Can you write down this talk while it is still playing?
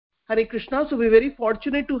Hare Krishna. So we're very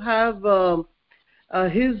fortunate to have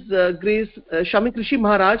His Grace Shamik Rishi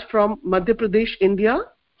Maharaj from Madhya Pradesh, India.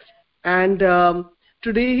 And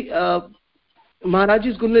today Maharaj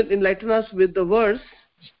is going to enlighten us with the verse.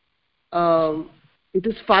 It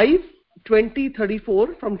is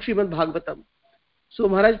 5:20:34 from Srimad Bhagavatam. So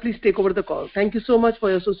Maharaj, please take over the call. Thank you so much for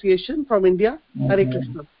your association from India. Hare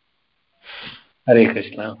Krishna. Hare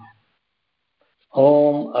Krishna.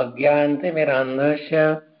 Om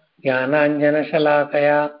Ajnanatimirandhasya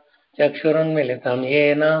Jnananjanashalakaya Chakshurunmilitam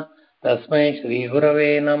Yena Tasmai Shri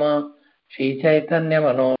Gurave Namah. Shri Chaitanya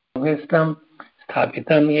Manobhistam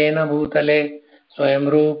Sthapitam Yena Bhutale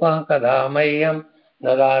Swayam Rupa Kadamayyam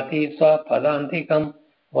Dadati Swapadantikam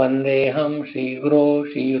Vandeham Shri Guru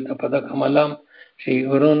Shri Yutapadakamalam Shri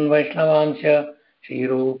Gurun Vaishnavamsya Shri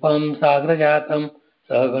Rupam Sagrajatam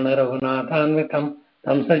Sagana Raghunathanvitam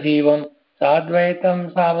Tam Sajivam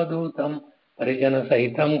Sadvaitam Savadutam Parijana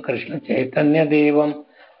Sahitam Krishna Chaitanya Devam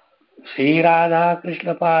Shri Radha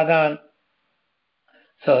Krishna Padan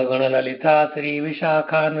Sagana Lalita Sri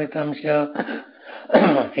Vishakhanvitam Sya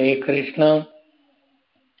He Krishna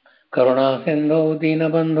Karuna Sindhu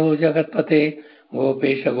Dinabandhu Jagatpate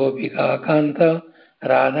Gopesha Gopika Kanta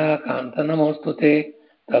Radha Kanta Namostute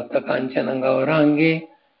Tapta Kanchana Gaurangi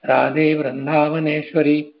Radhe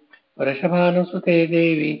Vrindavaneshwari Vrashabhanusute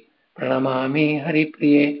Devi Pranamami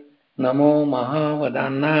Haripriye Namo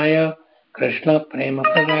Mahavadannaya Krishna Prema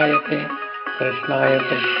Pradayate Krishnaya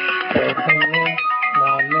Chaitanya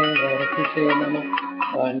Namne Gauratishe Namo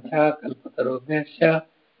Vancha Kalpatarubhyasya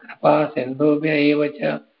Kripa Sindhubhya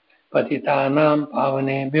Evacha Patitanam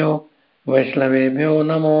Pavanebhyo Vaishnavebhyo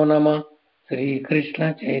Namo Namah Sri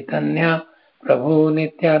Krishna Chaitanya Prabhu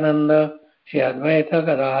Nityananda Shri Advaita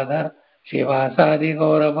Gadadhar Shivasadi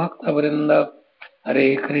Gaura Bhakta Vrinda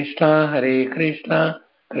Hare Krishna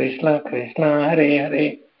Krishna Krishna Hare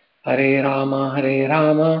Hare Hare Rama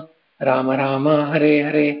Rama Rama Hare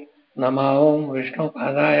Hare Nama Om Vishnu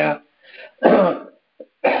Padaya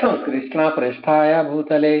Krishna Prasthaya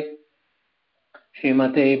Bhutale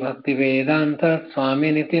Srimate Bhaktivedanta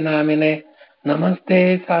Swami Niti Namine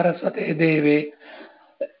Namaste Saraswate Deve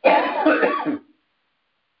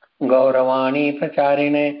Gauravani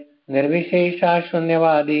Pracharine Nirvishesha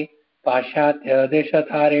Shunyavadi Pashatya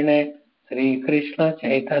Deshatharine Sri Krishna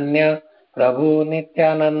Chaitanya Prabhu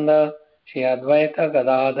Nityananda Shri Advaita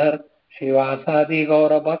Gadadhar Shivasadi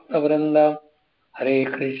Gaura Bhakta Vrinda Hare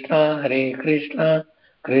Krishna Krishna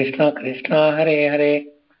Krishna Hare Hare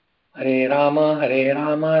Hare Rama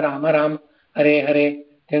Rama Rama Hare Hare.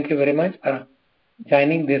 Thank you very much for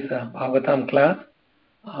joining this Bhagavatam class.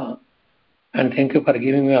 And thank you for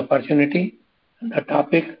giving me opportunity. The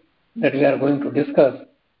topic that we are going to discuss,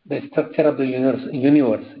 the structure of the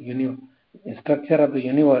universe. Structure of the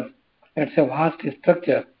universe. It's a vast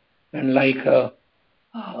structure, and like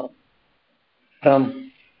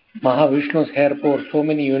from Mahavishnu's airport, so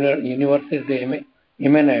many universes they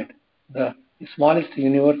emanate. The smallest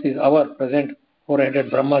universe is our present four-headed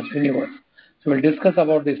Brahma's universe. So we'll discuss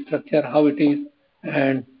about the structure, how it is,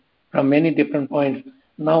 and from many different points.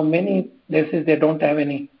 Now many places they don't have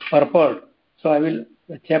any purport. So I will,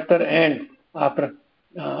 the chapter end after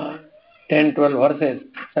 10-12 verses.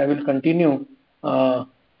 So I will continue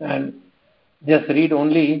and just read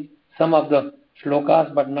only some of the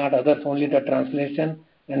shlokas but not others, only the translation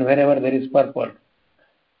and wherever there is purport.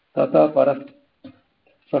 Tata Parast.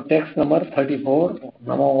 So text number 34.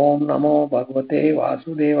 Namo Om Namo Bhagavate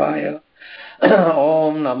Vasudevaya.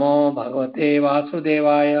 Om Namo Bhagavate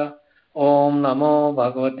Vasudevaya. Om Namo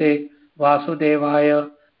Bhagavate Vasudevaya.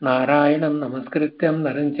 Narayanam Namaskrityam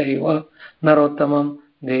Naranchaiva Narottamam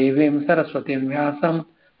Devim Saraswatim Vyasam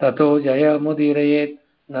Tato Jaya Mudirayet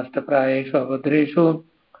Nashtaprayeshu Abhadreshu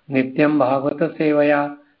Nityam Bhagavata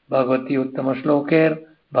Sevaya Bhagavati Uttama Shloker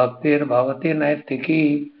Bhaktir Bhavati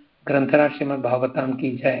Naistiki Granthara Srimad Bhagavatam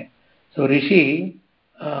ki jai. So Rishi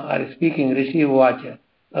are speaking, Rishi Uvacha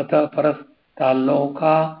Tata Paras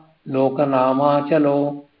Taloka Loka Nama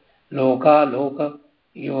Chalo Loka Loka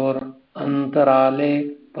Yor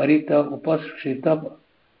Antarale Parita Upakshitah.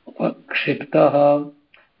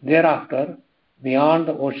 Thereafter, beyond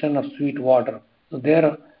the ocean of sweet water. So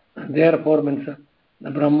therefore means the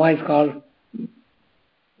Brahma is called,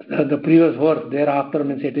 the previous verse thereafter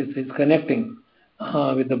means it is connecting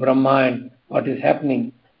with the Brahma and what is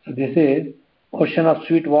happening. So this is ocean of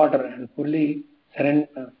sweet water, and fully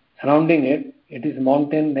surrounding it, it is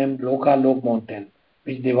mountain named Lokalok mountain,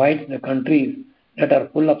 which divides the countries that are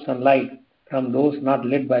full of sunlight from those not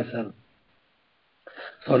lit by sun.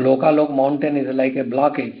 So Lokalok mountain is like a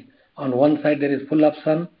blockage. On one side there is full of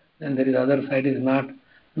sun, and there is other side is not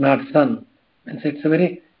sun. And so it's a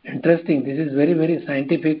very interesting. This is very, very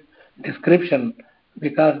scientific description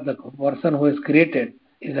because the person who is created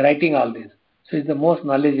is writing all this. So he's the most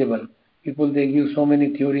knowledgeable. People, they give so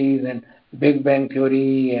many theories and Big Bang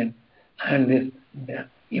theory and this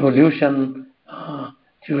evolution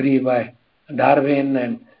theory by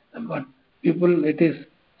Darwin, but people, it is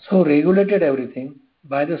so regulated everything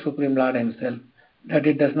by the Supreme Lord himself that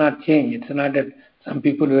it does not change. It's not that some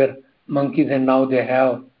people were monkeys and now they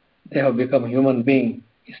have become human beings.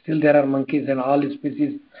 Still there are monkeys and all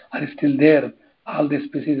species are still there. All the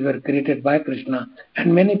species were created by Krishna,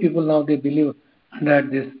 and many people now they believe that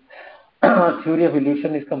this theory of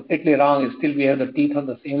evolution is completely wrong. Still we have the teeth on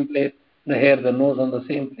the same place, the hair, the nose on the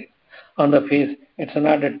same place. On the face, it's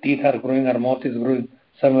not that teeth are growing or mouth is growing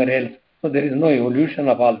somewhere else. So there is no evolution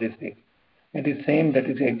of all these things. It is same that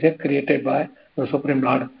is exact created by the Supreme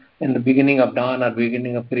Lord in the beginning of dawn or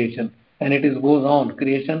beginning of creation. And it is goes on.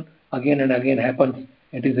 Creation again and again happens.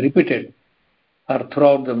 It is repeated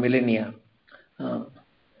throughout the millennia. Uh,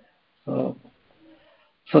 so,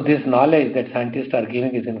 so this knowledge that scientists are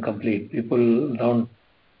giving is incomplete. People don't,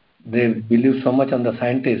 they believe so much on the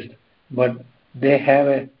scientists, but they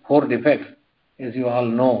have four defects, as you all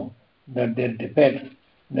know, that their defects,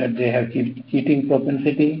 that they have cheating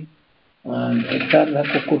propensity, and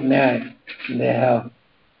they have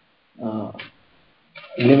uh,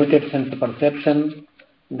 limited sense of perception,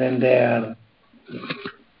 then they are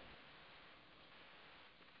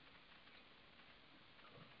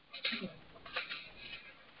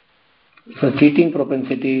so cheating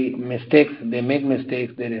propensity, mistakes, they make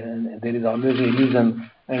mistakes, there is always illusion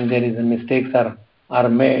and there is mistakes are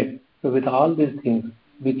made. So with all these things,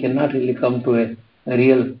 we cannot really come to a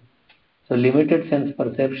real, so limited sense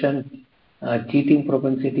perception, cheating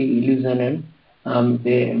propensity, illusion,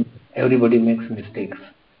 and everybody makes mistakes.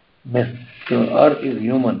 So earth is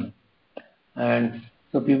human, and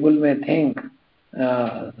so people may think,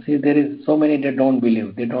 see, there is so many that don't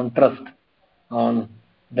believe, they don't trust on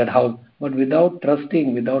that how, but without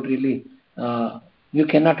trusting, without really, you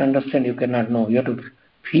cannot understand, you cannot know. You have to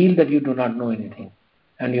feel that you do not know anything,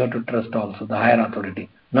 and you have to trust also the higher authority,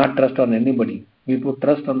 not trust on anybody. We put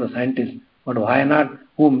trust on the scientists, but why not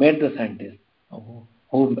who made the scientists,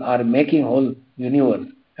 who are making whole universe,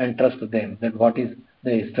 and trust them that what is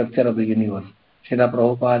the structure of the universe. Srila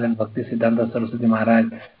Prabhupada and Bhakti Siddhanta Saraswati Maharaj,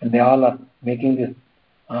 and they all are making this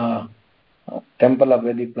temple of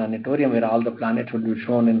Vedic planetarium where all the planets will be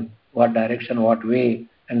shown in what direction, what way,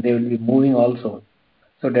 and they will be moving also.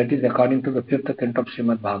 So that is according to the fifth canto of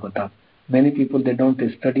Srimad Bhagavatam. Many people, they don't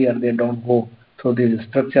study or they don't go through the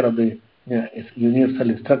structure of the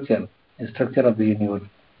universal structure of the universe.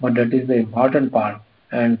 But that is the important part,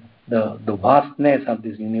 and the vastness of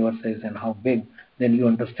this universe is and how big. Then you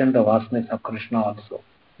understand the vastness of Krishna also,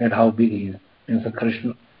 and how big he is. And so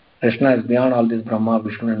Krishna is beyond all this Brahma,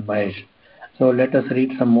 Vishnu, and Mahesh. So let us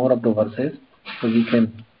read some more of the verses so we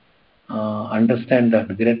can understand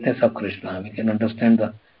the greatness of Krishna. We can understand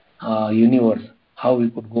the universe, how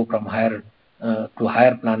we could go from higher to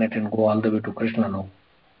higher planet and go all the way to Krishna now.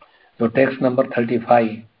 So text number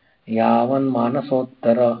 35. Yavan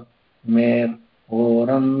manasottara mer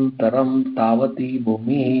orantaram tavati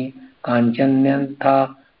bhumi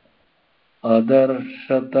kanchanyantha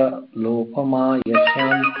adarshata lopama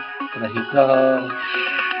yashyam rahitah.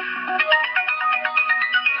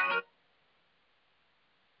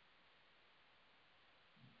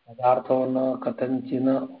 पदार्थो न कथंचिन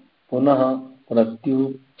पुनः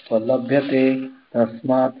प्रत्युपलभ्यते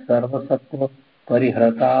तस्मात् सर्वसत्व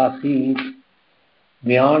परिहृतासीत्.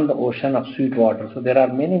 Beyond the ocean of sweet water, so there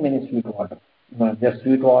are many sweet water, not just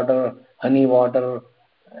sweet water, honey water,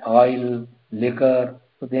 oil, liquor.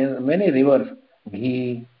 So there are many rivers,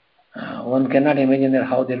 ghee. One cannot imagine that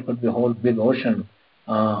how there could be a whole big ocean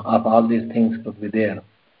of all these things could be there.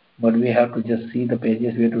 But we have to just see the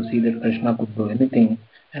pages. We have to see that Krishna could do anything,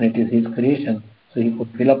 and it is his creation, so he could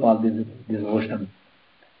fill up all this ocean.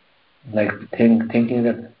 Like thinking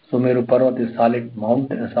that Sumeru Parvat is solid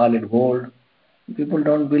mountain, solid gold. People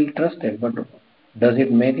don't build trust it, but does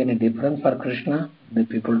it make any difference for Krishna? The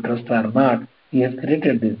people trust or not, he has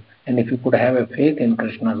created this. And if you could have a faith in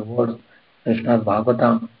Krishna's words, Krishna's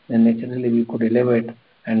Bhagavatam, then naturally we could elevate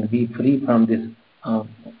and be free from this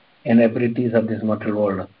inabilities of this material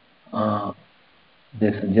world,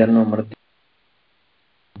 this Janma Mrityu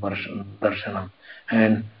Darshanam,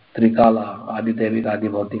 and Trikala, Adidevik,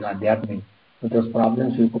 Adibhautik, Adhyatmik. So those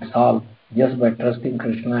problems we could solve just by trusting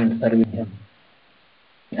Krishna and serving him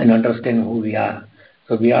and understanding who we are.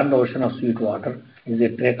 So beyond the ocean of sweet water is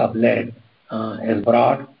a tract of land as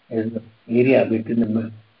broad as the area between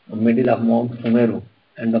the middle of Mount Sumeru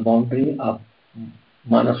and the boundary of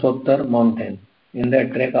Manasottar mountain. In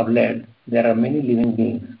that tract of land, there are many living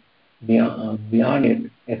beings. Beyond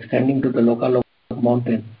it, extending to the Lokalok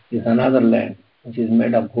mountain, is another land which is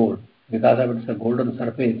made of gold. Because of its golden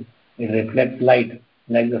surface, it reflects light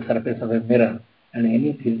like the surface of a mirror, and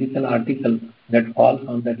any physical article that falls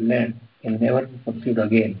on that land can never be perceived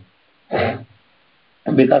again.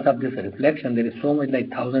 Because of this reflection, there is so much, like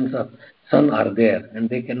thousands of sun are there, and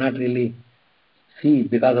they cannot really see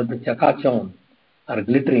because of the chakachaun are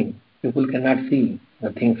glittering. People cannot see the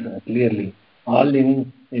things clearly. All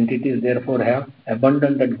living entities therefore have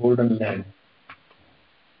abundant and golden land.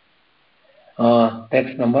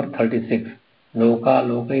 Text number 36. Loka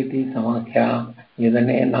lokaiti samakhya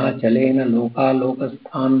yadane chalena loka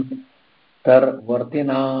lokasthan tar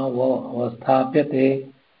vartina vasthapyate.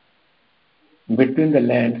 Between the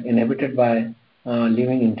lands inhabited by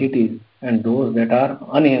living entities and those that are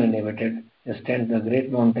uninhabited stands the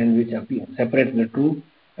great mountain which separates the two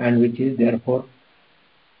and which is therefore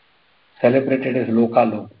celebrated as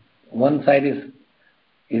Lokalok. One side is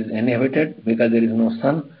inhabited because there is no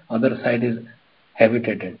sun, other side is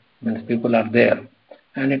habitated, means people are there.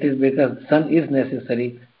 And it is because sun is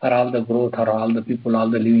necessary for all the growth or all the people, all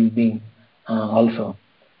the living beings also.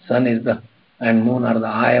 Sun is and moon are the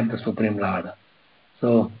eye of the Supreme Lord.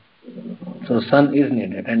 So sun is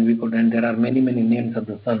needed, and there are many names of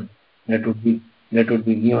the sun that would be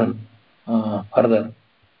given further.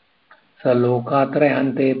 So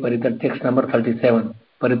lokatrayante parita, text number 37.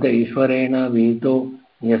 Parita ishwarena vihito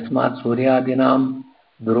yasmat suryadinam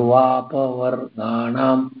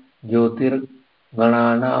dhruvapavarganam jyotir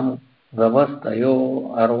gananam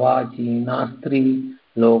gavastayo arvachinastri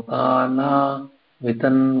lokana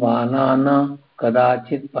vitanvanana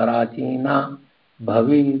kadachit parachina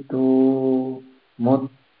bhavitu mut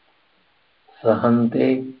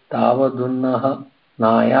sahante tavadunnah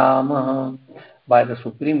nayamah. By the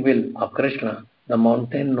supreme will of Krishna, the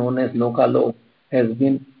mountain known as Lokalok has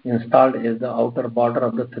been installed as the outer border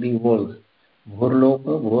of the three worlds,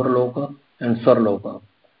 Bhurloka, Bhurloka and Swarloka,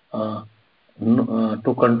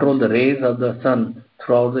 to control the rays of the sun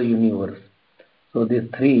throughout the universe. So these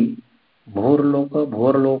three, Bhurloka,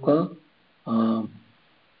 Bhurloka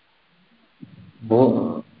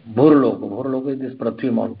is this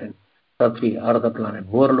Prithvi mountain, Prithvi, Earth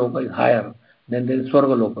planet. Bhurloka is higher. Then there is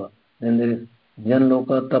Swargaloka. Then there is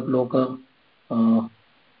Janloka, Taploka,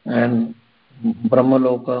 and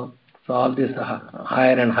Brahmaloka. So all these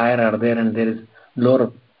higher and higher are there, and there is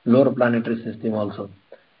lower planetary system also.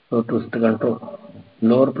 So to control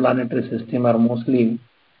lower planetary system are mostly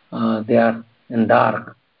they are in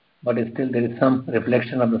dark, but still there is some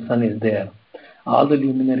reflection of the sun is there. All the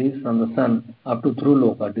luminaries from the sun up to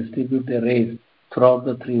Dhruloka distribute their rays throughout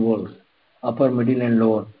the three worlds, upper, middle and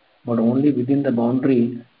lower, but only within the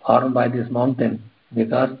boundary formed by this mountain,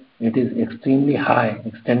 because it is extremely high,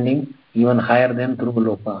 extending even higher than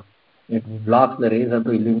Dhruloka. It blocks the rays of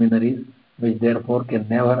the luminaries, which therefore can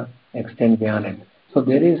never extend beyond it. So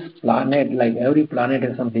there is planet, like every planet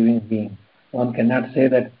has some living being. One cannot say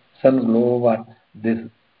that sun globe or this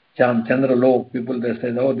Chandra lok, people they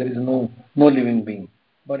say, oh, there is no living being.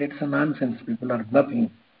 But it's a nonsense. People are bluffing.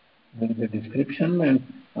 There is a description, and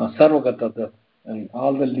Sarvagata,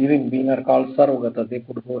 all the living beings are called Sarvagata. They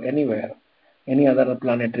could go anywhere, any other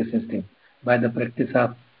planetary system, by the practice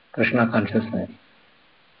of Krishna consciousness.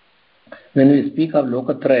 When we speak of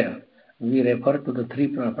Lokatraya, we refer to the three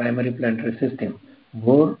primary planetary systems: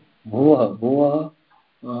 Bhur, Bhuva,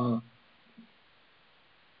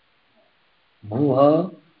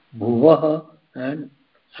 Bhuvaha, and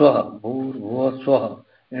Swaha, Bhur, Bhuva, Swaha,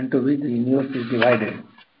 into which the universe is divided.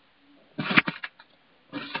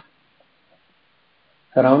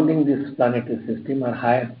 Surrounding this planetary system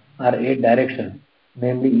are 8 directions,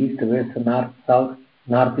 namely east, west, north, south,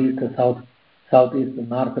 northeast, south, southeast,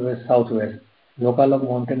 northwest, southwest. Lokalok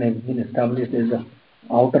mountain has been established as the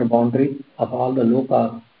outer boundary of all the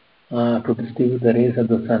lokas to distribute the rays of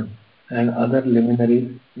the sun and other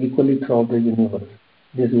luminaries equally throughout the universe.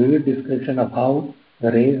 This vivid description of how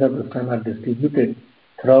the rays of the sun are distributed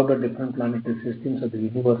throughout the different planetary systems of the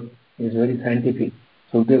universe is very scientific.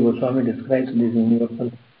 Sukadeva Goswami describes these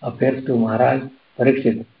universal affairs to Maharaj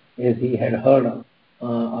Parikshit as he had heard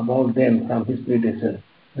about them from his predecessor.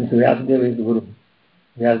 And so Vyasadeva is Guru.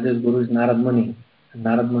 Vyasadeva's Guru is Narad Muni. And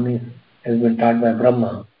Narad Muni has been taught by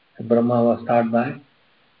Brahma. So Brahma was taught by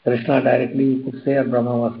Krishna directly, you could say, or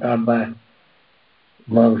Brahma was taught by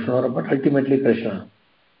Mahavishnu, but ultimately Krishna.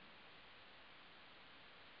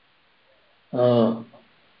 So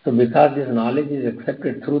because this knowledge is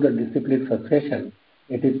accepted through the disciplic succession,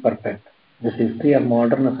 it is perfect. This history of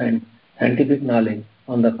modern scientific knowledge,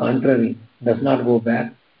 on the contrary, does not go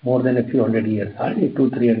back more than a few hundred years, hardly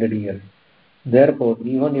 200-300 years. Therefore,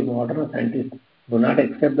 even if modern scientists do not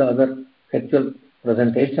accept the other factual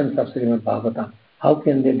presentations of Srimad Bhagavatam, how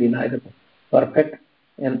can they deny the perfect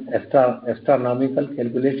and astronomical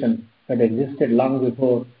calculation that existed long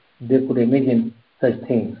before they could imagine such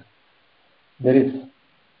things? There is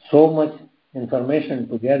so much information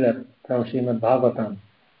to gather from Srimad Bhagavatam.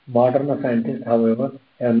 Modern scientists, however,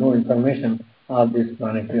 have no information of this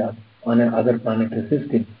planetary on other planetary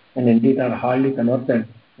system, and indeed are hardly conversant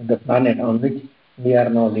with the planet on which we are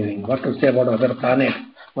now living. What to say about other planets,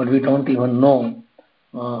 but we don't even know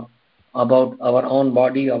about our own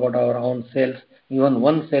body, about our own cells. Even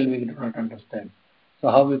one cell we do not understand. So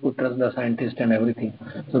how we could trust the scientist and everything?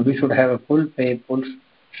 So we should have a full faith, full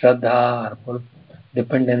shraddha, or full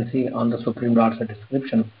dependency on the Supreme Lord's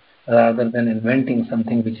description, rather than inventing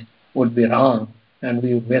something which would be wrong, and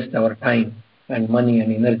we waste our time and money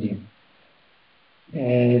and energy.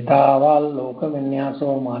 एतावाल लोक विन्यासो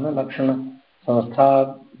मान लक्षण संस्था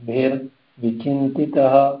भेर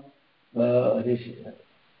विचिंतितः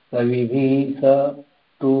कविभिः स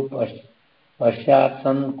तु पश्चात्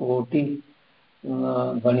संकोटि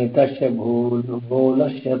गणितस्य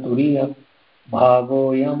भूगोलस्य तुरीय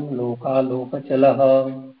भागोऽयं लोकालोकचलः.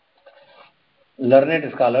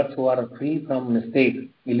 Learned scholars who are free from mistake,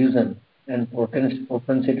 illusion, and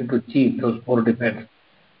propensity to cheat, those four defects,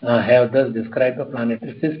 have thus described the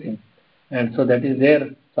planetary system, and so that is there.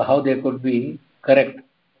 So how they could be correct,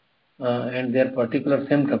 and their particular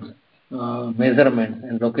symptoms, measurements,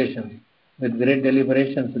 and locations. With great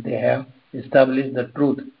deliberations, they have established the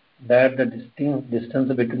truth that the distinct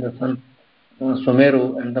distance between the sun,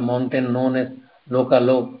 Sumeru, and the mountain known as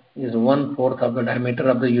Lokalok is 1/4 of the diameter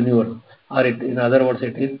of the universe, or in other words,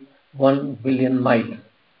 it is 1 billion miles.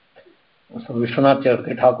 So Vishwanath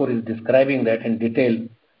Chakravarti Thakur is describing that in detail,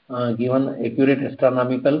 given accurate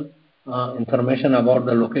astronomical information about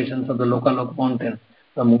the locations of the Lokalok mountain,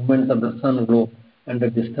 the movements of the sun globe, and the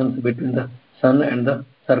distance between the sun and the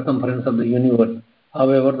circumference of the universe.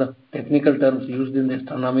 However, the technical terms used in the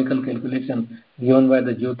astronomical calculation given by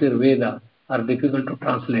the Jyotir Veda are difficult to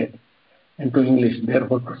translate into English.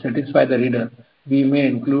 Therefore, to satisfy the reader, we may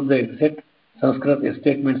include the exact Sanskrit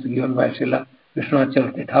statements given by Srila Vishwanath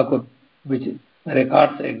Chakravarti Thakur, which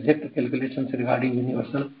records exact calculations regarding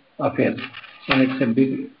universal affairs. And it's a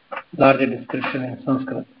big, large description in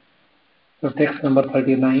Sanskrit. So text number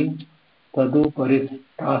 39, Tadu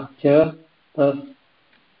Paristascha Tas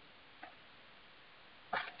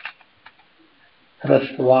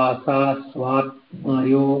Srastvasa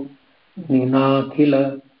Swatmayo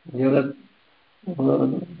Ninakhila Jagat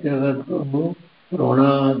Jagadguru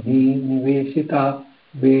Ronadhiniveshita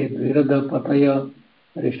Vedviradapataya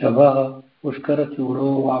Rishabha Pushkara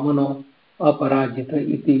Chudo Vamano Aparajita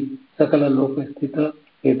Iti Sakala Lokasthita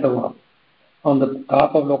Etava. On the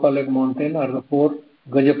top of Lokalok mountain are the four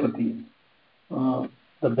Gajapatis,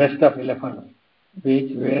 the best of elephants,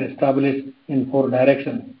 which were established in four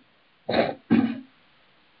directions.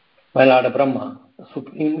 While Lord Brahma, the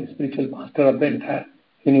supreme spiritual master of the entire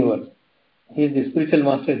universe, he is the spiritual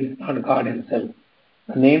master, he is not God himself.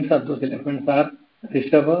 The names of those elephants are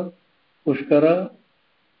Rishabha, Pushkara,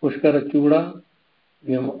 Pushkara Chuda,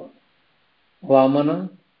 Vamana,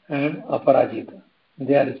 and Aparajita.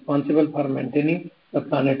 They are responsible for maintaining the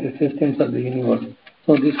planetary systems of the universe.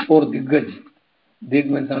 So these four Diggaj, Dig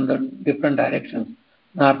means on the different directions,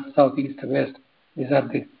 north, south, east, west, these are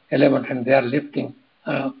the elements, and they are lifting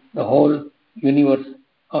the whole universe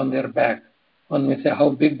on their back. One may say how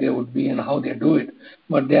big they would be and how they do it,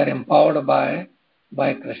 but they are empowered by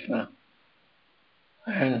Krishna,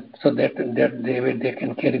 and so that they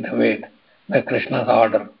can carry the weight by Krishna's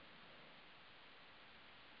order.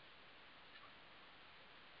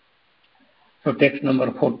 So text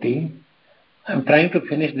number 40. I am trying to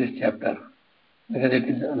finish this chapter because it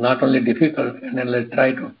is not only difficult, and then let's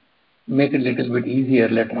try to make it a little bit easier.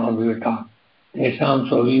 Later on we will talk. Tesham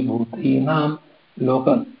Svavibhutinam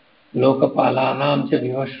Lokapalanam cha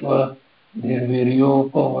vivashva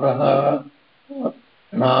dhirviryo pauraha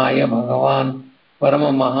naya bhagavan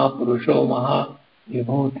parama mahapurusho maha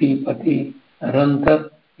vibhuti pati ranta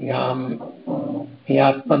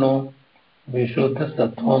yatmano vishuddha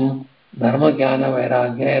sattvam dharma jnana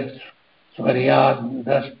vairagya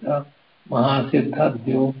swaryadhashta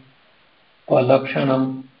mahasiddhadvyo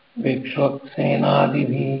palakshanam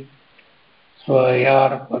vikshvaksenadibhi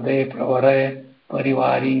स्वयार्पदे प्रवरय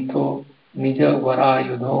परिवारितो निज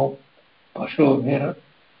वरायुधो पशुभिर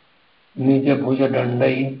निज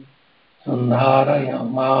भुजदंडै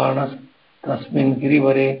सुंधारयमाणस् तस्मिन्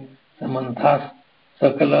गिरिवरे समन्था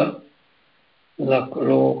सकल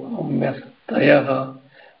Lakromyastayah,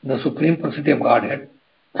 the Supreme Personality of Godhead,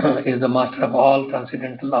 is the master of all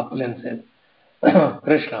transcendental opulences,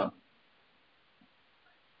 Krishna,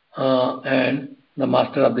 and the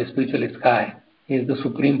master of the spiritual sky. He is the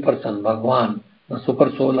Supreme Person, Bhagwan, the super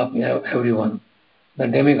soul of everyone. The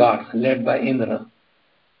demigods, led by Indra,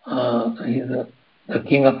 so he is the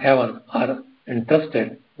king of heaven, are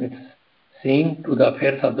entrusted with seeing to the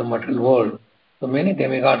affairs of the material world. So many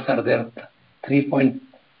demigods are there,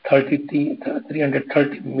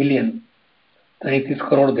 330 million, 33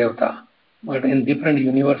 crore devata. But in different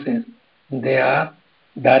universes, they are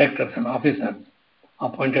directors and officers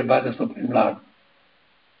appointed by the Supreme Lord.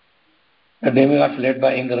 The demigods led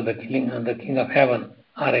by Indra, the king of heaven,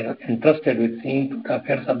 are entrusted with seeing to the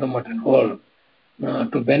affairs of the material world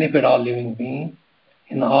to benefit all living beings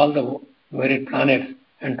in all the varied planets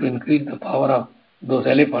and to increase the power of those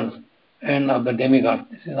elephants and of the demigods.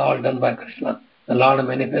 This is all done by Krishna. The Lord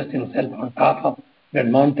manifests himself on top of that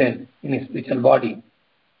mountain in his spiritual body,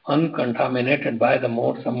 uncontaminated by the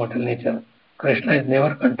modes of material nature. Krishna is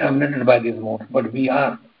never contaminated by these modes, but we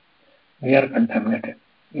are contaminated.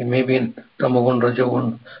 We may be in Tamagun,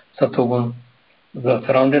 Rajogun, Satogun,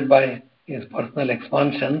 surrounded by his personal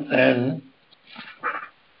expansions and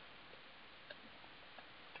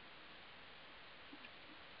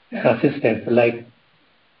assistants like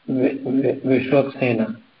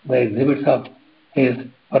Vishwaksena, the exhibits of his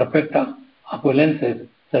perfect opulences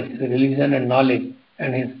such as religion and knowledge,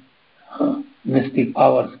 and his mystic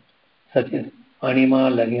powers such as Anima,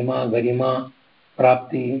 Lahima, Garima,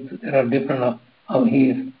 Prapti. So there are different how he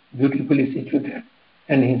is beautifully situated,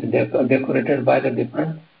 and he is decorated by the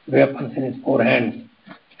different weapons in his four hands.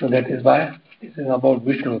 So that is why this is about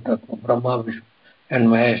Vishnu Tattva, Brahma, Vishnu and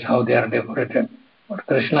Mahesh, how they are decorated. But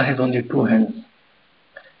Krishna has only two hands.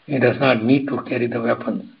 He does not need to carry the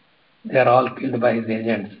weapons. They are all killed by his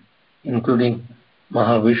agents, including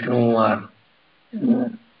Mahavishnu or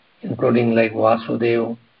including like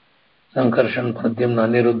Vasudeva, Sankarshan, Pradyumna,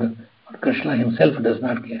 Aniruddha. But Krishna himself does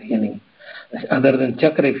not carry any. Other than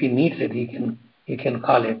Chakra, if he needs it, he can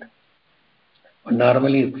call it. But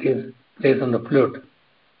normally he plays on the flute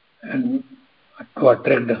and to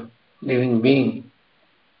attract the living being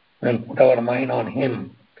and put our mind on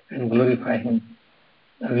him and glorify him.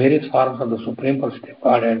 The various forms of the Supreme Personality of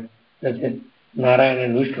Godhead, such as Narayana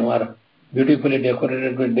and Vishnu, are beautifully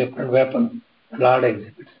decorated with different weapons. The Lord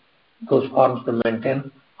exhibits those forms to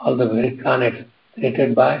maintain all the very planets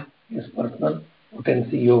created by his personal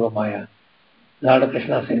potency, Yoga Maya. Lord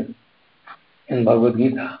Krishna says in Bhagavad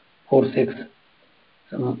Gita 4:6,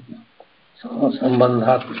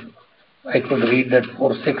 Sambandhat, I could read that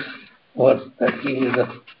 4:6 verse, that he is the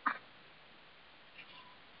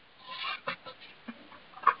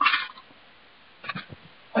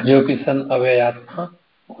Ajopi san avayatma,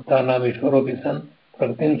 Uttanam Ishwaropi san,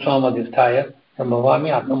 Praktin Swam Adhisthaya, Sambhavami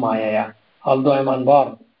Atma Mayaya. Although I am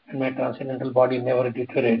unborn and my transcendental body never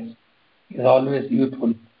deteriorates, he is always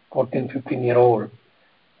youthful, 14, 15-year-old,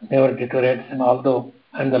 never deteriorates, and although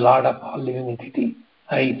I am the Lord of all living entity,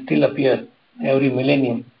 I still appear every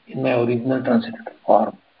millennium in my original transcendental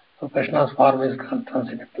form. So Krishna's form is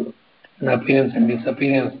transcendental. And appearance and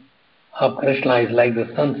disappearance of Krishna is like the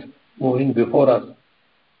suns moving before us,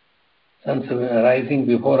 suns rising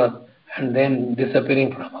before us and then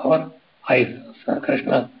disappearing from our eyes. So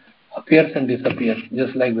Krishna appears and disappears,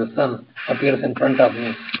 just like the sun appears in front of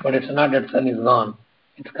me, but it's not that sun is gone.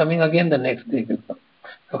 It's coming again the next day.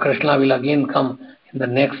 So Krishna will again come in the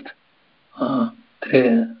next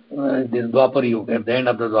this Dwapar Yuga, at the end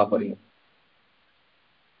of the Dwapar Yuga.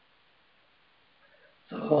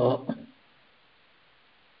 So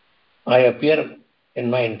I appear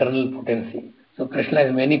in my internal potency. So Krishna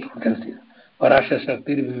has many potencies. Parasha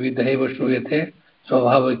Shakti Vividhaiva Shruyate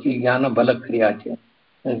Swabhavaki Jnana Bala Kriyache.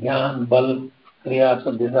 Jnana, Bal, Kriya,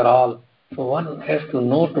 so these are all. So one has to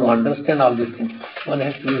know, to understand all these things. One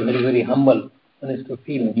has to be very, very humble. One has to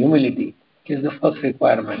feel humility. It is the first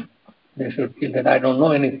requirement. They should feel that I don't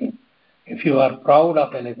know anything. If you are proud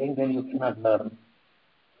of anything, then you cannot learn.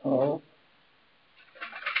 So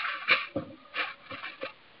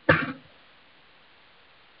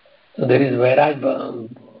there is Vairaj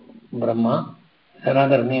Brahma,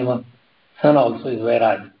 another name of sun also is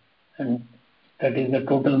Vairaj, and that is the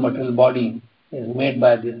total material body is made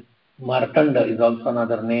by this. Martanda is also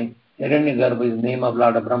another name. Hiranyagarbha is name of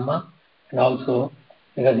Lord Brahma, and also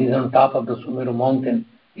because he is on top of the Sumeru mountain,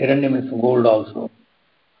 Hiranya means gold also.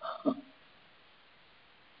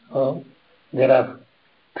 So there are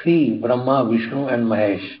three, Brahma, Vishnu and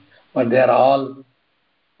Mahesh, but they are all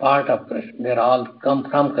part of Krishna. They are all come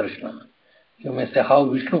from Krishna. You may say how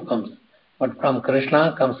Vishnu comes. But from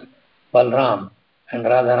Krishna comes Balram and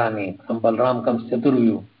Radharani. From Balram comes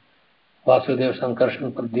Chaturvyu, Vasudeva,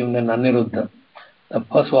 Sankarshan, Pradyumna and Aniruddha. The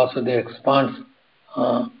first Vasudeva expands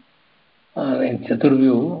in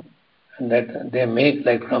Chaturvyu, and that they make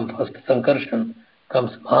like from first Sankarshan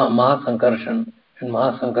comes Mahasankarshan, and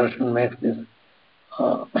Mahasankarshan makes this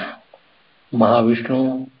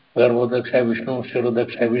Mahavishnu, Garbhodakshay Vishnu,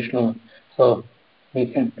 Shirodakshay Vishnu. So we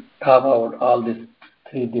can talk about all these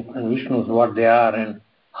three different Vishnus, what they are and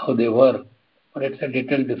how they work. But it's a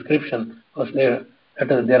detailed description because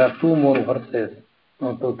there are two more verses,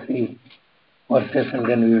 2, 3 verses, and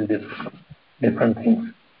then we will discuss different things.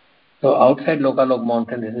 So outside Lokalok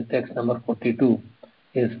mountain, this is text number 42,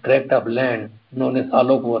 is tract of land known as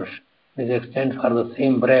Alok Varsh. This extends for the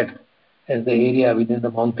same breadth as the area within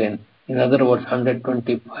the mountain. In other words,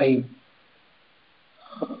 125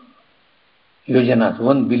 yojanas,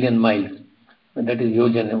 1 billion miles. That is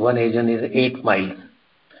yojan. One yojan is 8 miles.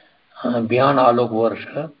 Beyond Alok Varsh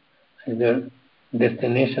is the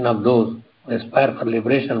destination of those who aspire for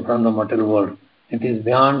liberation from the material world. It is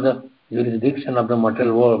beyond the jurisdiction of the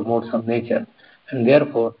material world, modes of nature, and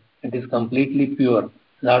therefore it is completely pure.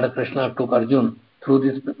 Lord Krishna took Arjuna through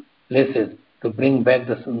these places to bring back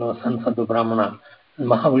the sons of the Brahmana. And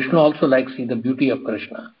Mahavishnu also likes to see the beauty of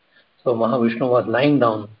Krishna. So Mahavishnu was lying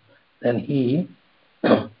down, then he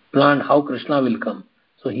planned how Krishna will come.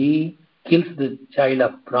 So he kills the child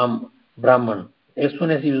of Brahman. As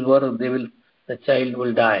soon as he is born, the child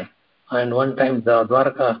will die. And one time the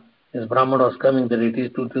Dwarka, this Brahman was coming, that it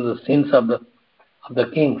is due to the sins of the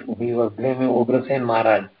king. He was blaming Ugrasen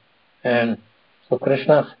Maharaj. And so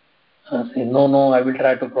Krishna said, no, I will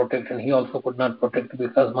try to protect. And he also could not protect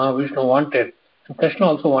because Mahavishnu wanted. And Krishna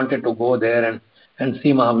also wanted to go there and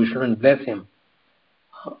see Mahavishnu and bless him.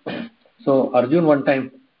 So Arjuna one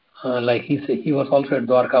time, like he said, he was also at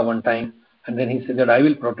Dwarka one time, and then he said that I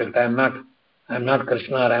will protect. I am not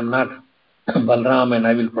Krishna, I am not Balram, and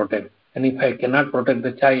I will protect. And if I cannot protect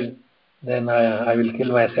the child, then I will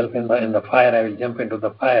kill myself in the fire. I will jump into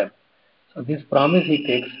the fire. So this promise he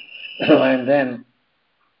takes, and then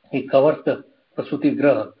he covers the Prasuti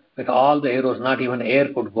Graha with all the arrows. Not even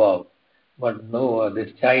air could go out. But no,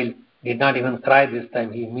 this child did not even cry this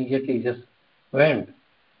time. He immediately just went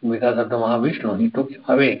because of the Mahavishnu. He took him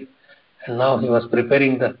away, and now he was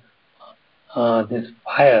preparing this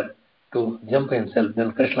fire to jump himself.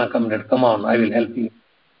 Then Krishna commented, "Come on, I will help you.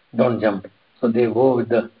 Don't jump." So they go with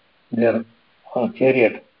their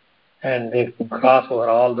chariot, and they cross over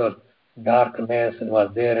all the darkness and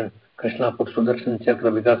was there. And Krishna put Sudarshan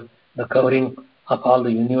Chakra because the covering of all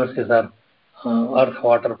the universes are earth,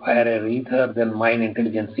 water, fire, air, ether, then mind,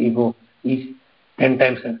 intelligence, ego, each 10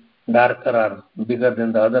 times darker or bigger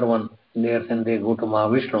than the other one layers, and they go to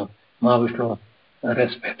Mahavishnu. Mahavishnu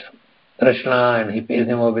respects Krishna and he pays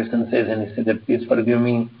him obeisances and he says that please forgive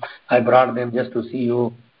me. I brought them just to see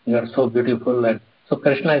you. You are so beautiful. And so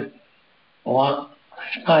Krishna is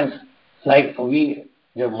like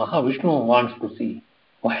Mahavishnu wants to see.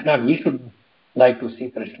 Why not we should like to see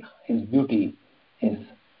Krishna? His beauty, his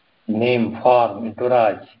name, form,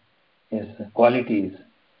 entourage, his qualities,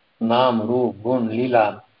 Nam, Roop, Gun,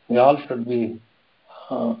 Leela, we all should be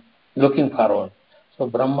looking forward. So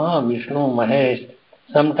Brahma, Vishnu, Mahesh,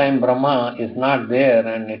 sometime Brahma is not there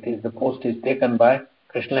and the post is taken by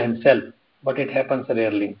Krishna himself, but it happens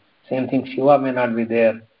rarely. Same thing, Shiva may not be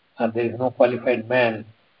there, there is no qualified man,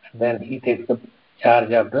 and then he takes the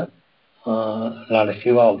charge of the Lord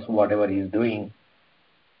Shiva also, whatever he is doing.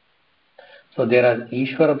 So there are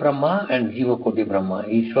Ishwara Brahma and Jiva Koti Brahma.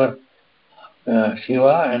 Ishwar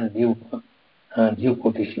Shiva and Jiva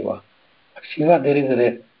Koti Shiva. Shiva, there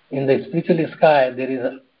is in the spiritual sky, there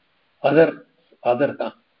is other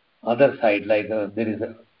side, like there is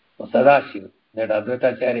Sadashiv, that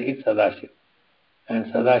Advaitacharya is Sadashiv. And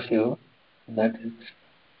Sadashiv, that is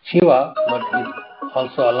Shiva, but is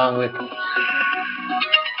also along with.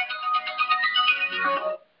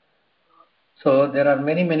 So there are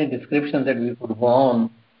many descriptions that we could go on,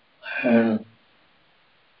 and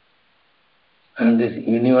this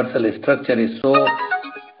universal structure is so,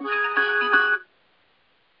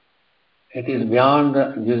 it is beyond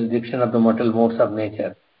the jurisdiction of the material modes of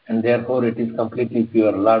nature, and therefore it is completely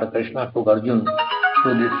pure. Lord Krishna took Arjuna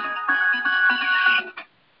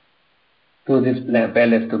to this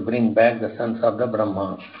palace to bring back the sons of the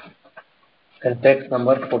Brahma. And text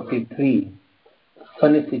number 43.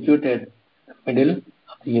 Sun is situated in the middle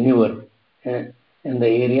of the universe, in the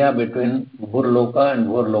area between Burloka and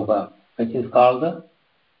Bhurloka, which is called the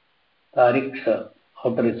Tariksha,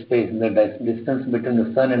 outer space. The distance between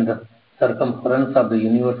the sun and the circumference of the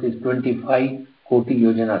universe is 25 Koti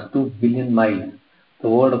yojanas, 2 billion miles. The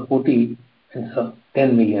word Koti means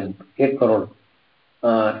 10 million, 1 crore.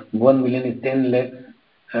 1 million is 10 lakhs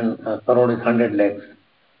and crore is 100 lakhs.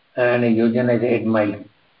 And a yojana is 8 miles.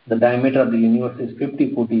 The diameter of the universe is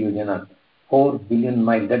 50 Koti yojanas, 4 billion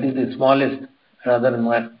miles. That is the smallest, and other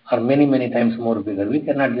are many, many times more bigger. We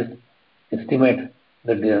cannot just estimate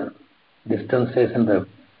the distances and the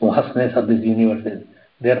vastness of these universes.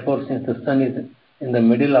 Therefore, since the sun is in the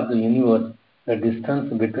middle of the universe, the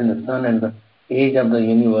distance between the sun and the edge of the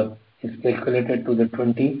universe is calculated to the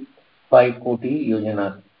 25 Koti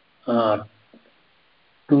yojanas,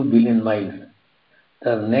 2 billion miles.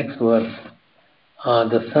 The next verse,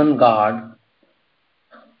 the sun god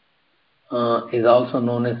is also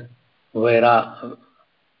known as Vairaj,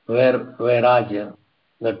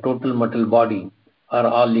 the total material body, or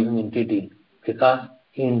all living entity, because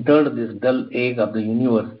he entered this dull egg of the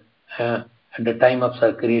universe at the time of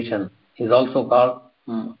creation. He is also called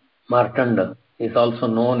Martanda. He is also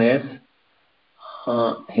known as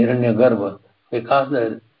Hiranyagarbha,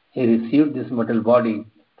 because he received this material body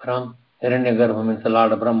from Hiranyagarbha, means the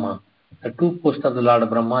Lord Brahma. The two posts of the Lord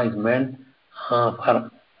Brahma is meant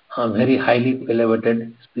for a very highly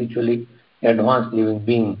elevated, spiritually advanced living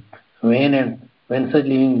being. When such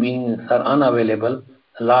living beings are unavailable,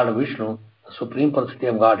 the Lord Vishnu, the Supreme Personality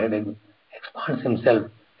of Godhead, expands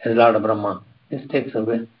himself as Lord Brahma. This takes a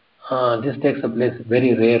place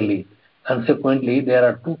very rarely. Consequently, there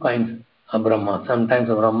are two kinds of Brahma. Sometimes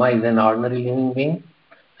Brahma is an ordinary living being,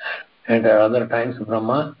 and at other times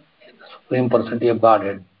Brahma is the Supreme Personality of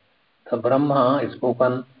Godhead. The Brahma is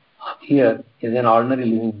spoken here is an ordinary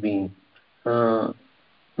living being.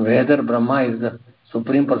 Whether Brahma is the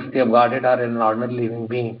Supreme Personality of Godhead or an ordinary living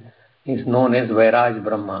being is known as Vairaj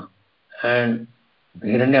Brahma and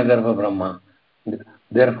Hiranyagarbha Brahma.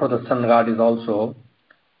 Therefore, the sun god is also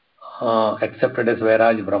accepted as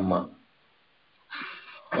Vairaj Brahma.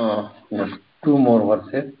 Just two more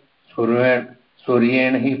verses. Suryen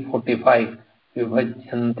hi 45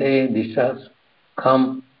 vibhajyante dishas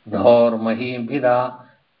kham dhor mahi bhira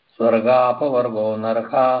swargapavargo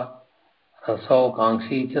naraka rasau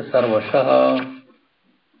kankshi cha sarvashah.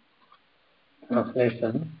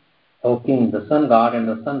 Translation: O King, the sun god and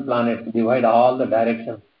the sun planets divide all the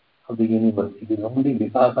directions of the universe. It is only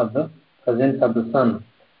because of the presence of the sun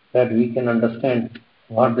that we can understand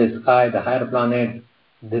what the sky, the higher planets,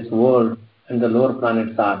 this world, and the lower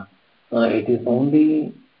planets are. It is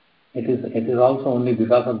also only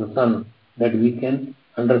because of the sun that we can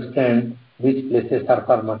understand which places are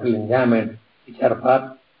for material enjoyment, which are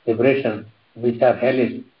for liberation, which are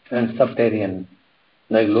hellish and subterranean.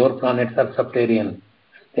 Like lower planets are subterranean,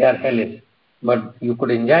 they are hellish, but you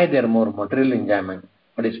could enjoy their more material enjoyment.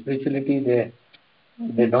 But spirituality,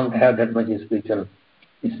 they don't have that much spirituality.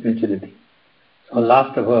 So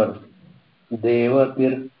last verse,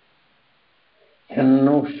 Devapir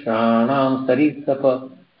Chanushanam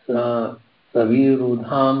Sarisapa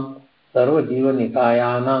Savirudham Sarvajiva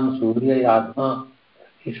Nikayanam Surya Yatma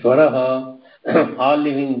Ishvaraha. All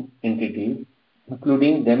living entities,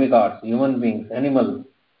 including demigods, human beings, animals,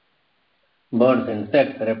 birds,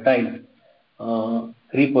 insects, reptiles,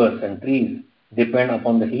 creepers and trees, depend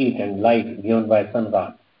upon the heat and light given by sun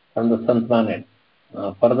god from the sun planet.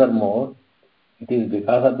 Furthermore, it is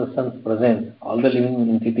because of the sun's presence all the living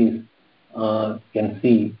entities can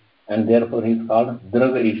see, and therefore he is called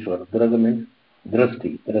Draga Ishwar. Draga means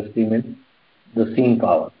Drasti. Drasti means the seeing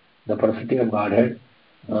power, the personality of Godhead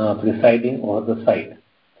presiding over the sight.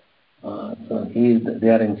 So they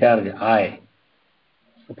are in charge. I.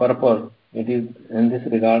 So purport, it is in this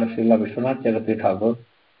regard Srila Vishwanath Chakravarti Thakur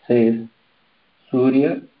says,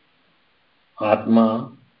 Surya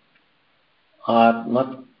Atma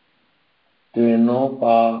Atmat Tveno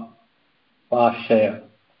Pashaya.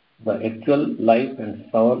 The actual life and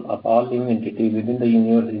soul of all living entity within the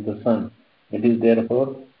universe is the sun. It is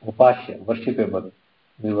therefore Upashya, worshipable.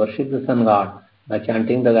 We worship the sun god by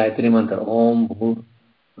chanting the Gayatri mantra, Om Bhur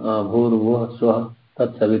Bhur Swah Tat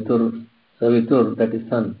Savitur, Savitur, that is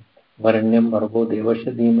sun, Varanyam Bhargo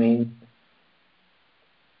Devasya Dhimahi.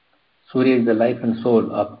 Surya is the life and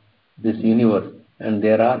soul of this universe, and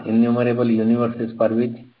there are innumerable universes for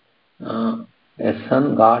which a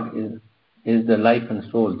sun god is the life and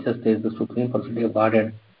soul, just as the Supreme Personality of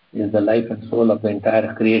Godhead is the life and soul of the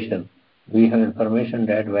entire creation. We have information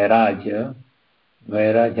that Vairaj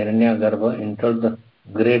Hiranyagarbha entered the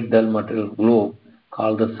great dull material globe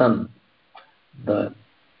called the sun.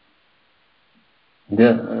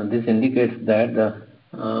 This indicates that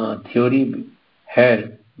the theory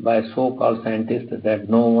held by so-called scientists that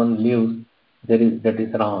no one lives, that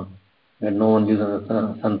is wrong. that no one lives on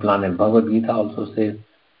the sun planet. Bhagavad Gita also says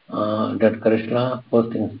that Krishna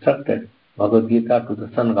first instructed Bhagavad Gita to the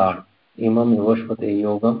sun god. Imam Yavashvate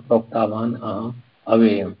Yogam Proktavan Aham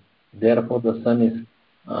Aveyam. Therefore, the sun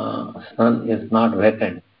is not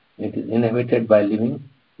vacant. It is inhabited by living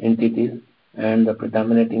entities, and the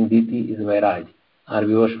predominating deity is Vairaj or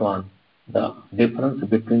Vivaswan. The difference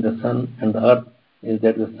between the sun and the earth is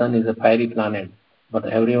that the sun is a fiery planet, but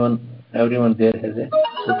everyone there has a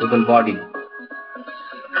suitable body.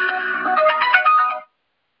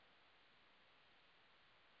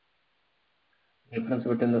 The difference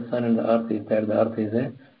between the sun and the earth is that the earth is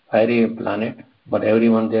a fiery planet, but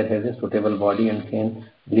everyone there has a suitable body and can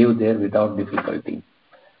live there without difficulty.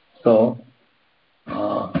 So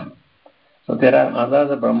there are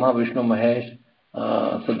others, Brahma, Vishnu, Mahesh.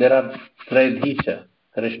 So there are Trayadhisha.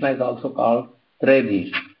 Krishna is also called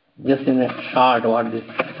Trayadhish. Just in a short, what is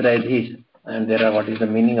Trayadhish? And there are what is the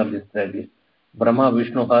meaning of this Trayadhish? Brahma,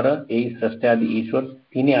 Vishnu, Hara, A, Srashthyadi, Ishwar,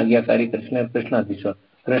 Tini Agyakari, Krishna, Adhishwar.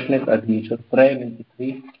 Krishna is Adhishwar. Tray means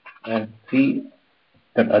three, and three,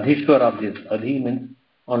 that Adhishwar of this. Adhi means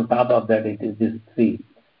on top of that it is this three.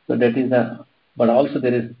 So that is but also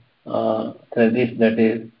there is Trayadhish, that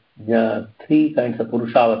is three kinds of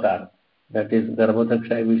Purushavatar. That is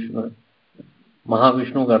Garbhodakshay Vishnu,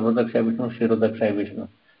 Mahavishnu, Garbhodakshay Vishnu, Shirodakshay Vishnu.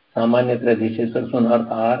 Samanya Trayadhisheswar Sun Earth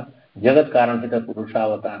are Jagat Karanhita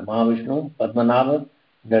Purushavatar. Mahavishnu, Padmanabha,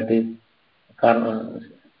 that is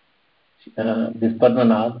this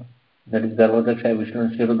Padmanabha, that is Garbhodakshay Vishnu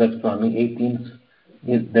and Shirodaksh Swami, 18,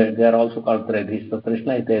 they are also called Trayadhish. So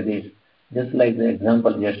Krishna is Trayadhish. Just like the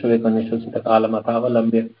example, Yashveka Nishvasita Kala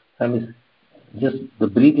Mathavalambya, just the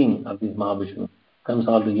breathing of this Mahavishnu comes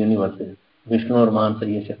all the universes. Vishnu or Mansa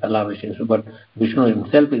Yesha Kala Visheshu, but Vishnu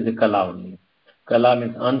himself is a Kala only. Kala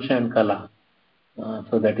means Ansha and Kala.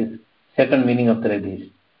 So that is second meaning of Trayadhish.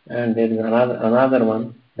 And there is another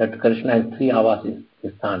one, that Krishna has three avasis,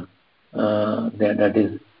 Stan. That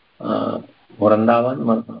is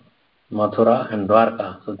Vrindavan, Mathura and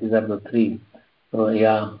Dwarka. So these are the three. So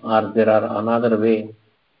yeah, or there are another way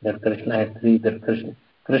that Krishna has three, that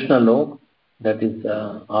Krishna Lok, that is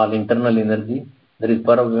all internal energy. There is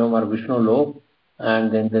Paravyam or Vishnu Lok,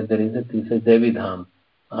 and then there is a Devi Dham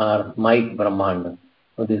or Mike Brahmanda.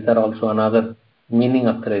 So these are also another meaning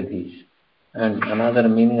of Trayadhish. And another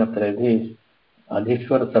meaning of Trayadhish,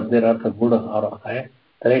 Adhishwar शब्द अर्थ गुड़ और है,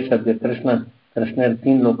 त्रय शब्द कृष्ण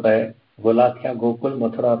तीन लोक है, गोलाख्या, गोकुल,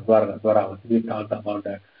 मथुरा और द्वारा. We talked about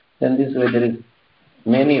that. Then this way there is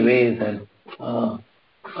many ways, and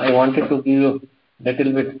I wanted to give you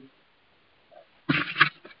little bit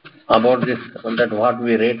about this, that what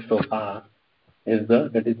we read so far is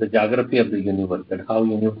that is the geography of the universe, that how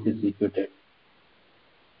universe is situated.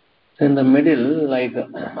 So in the middle, like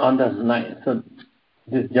on the night, so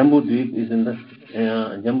this Jambu Dweep is in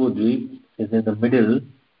the middle,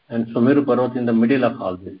 and Sumeru Parvat in the middle of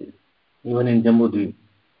all this, even in Jambu Dweep.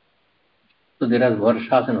 So there are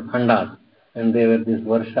Varshas and Khandas, and these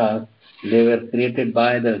Varshas, they were created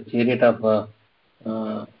by the chariot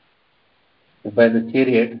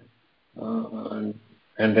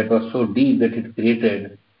and that was so deep that it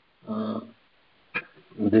created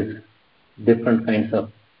this different kinds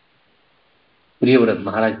of Priyavrat.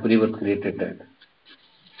 Maharaj Priyavrat created that.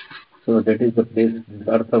 So that is the place,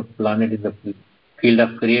 the earth of planet is the field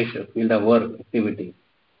of creation, field of work, activity.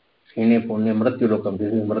 Shine Punya Mrityu Lokam,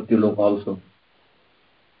 this is Mrityu Lok also.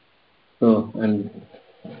 So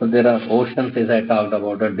there are oceans, as I talked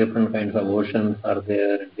about, different kinds of oceans are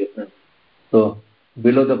there, different. So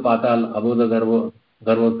below the Patal, above the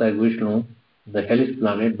Garbhodakshay Vishnu, the hellish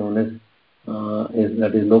planet known as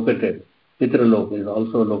is located. Pitralok is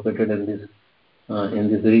also located in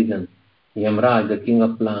this region. Yamraj, the king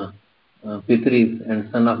of Pitris and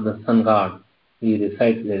son of the sun god, he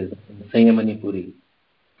resides there in Sanyamanipuri.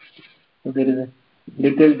 So there is a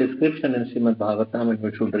detailed description in Srimad Bhagavatam, and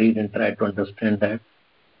we should read and try to understand that.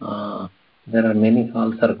 There are many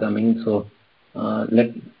calls are coming, so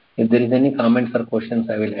if there is any comments or questions,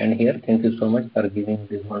 I will end here. Thank you so much for giving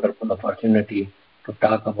this wonderful opportunity to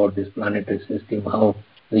talk about this planetary system, how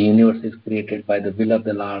the universe is created by the will of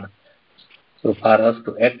the Lord. So for us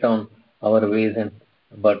to act on our ways,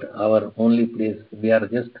 but our only place, we are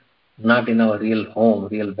just not in our real home,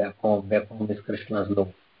 real back home. Back home is Krishna's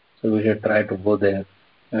love. So we should try to go there,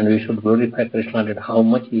 and we should glorify Krishna that how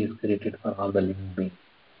much he is created for all the living beings,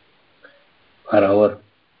 for our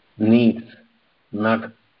needs,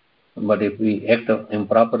 not. But if we act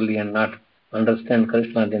improperly and not understand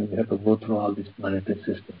Krishna, then we have to go through all this planetary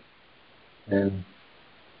system. And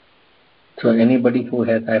so anybody who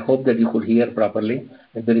has, I hope that you could hear properly.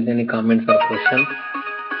 If there is any comments or questions.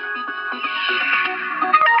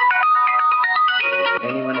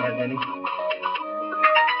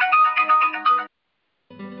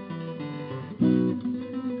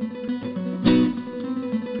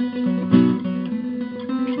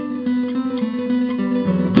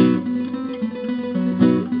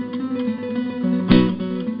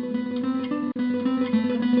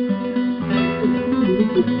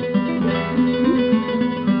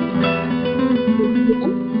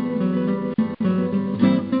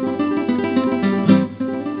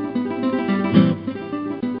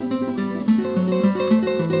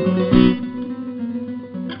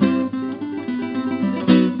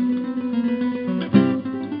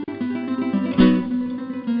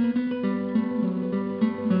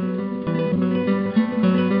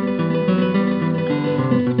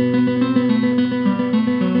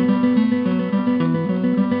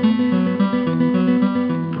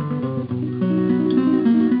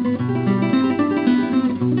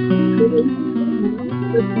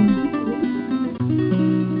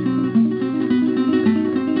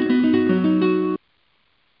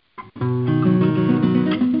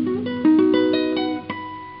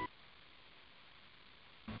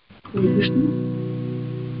 Krishna.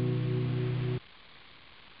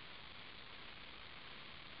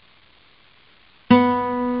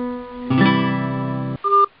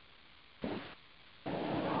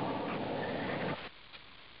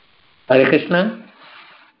 Hare Krishna.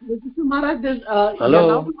 Maharaj, Hello. Yeah,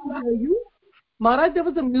 now we can hear you. Maharaj, there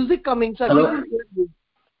was a music coming, so Hello. I couldn't hear you.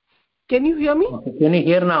 Can you hear me? Okay. Can you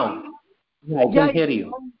hear now? Yeah, I can hear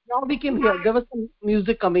you. Now we can hear. There was some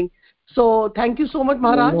music coming. So thank you so much,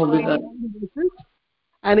 Maharaj, No, for because all the verses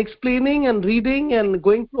and explaining and reading and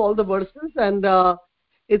going through all the verses. And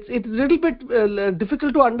it's a little bit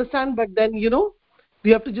difficult to understand, but then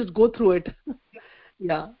we have to just go through it.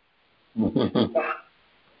 Yeah.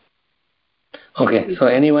 okay. So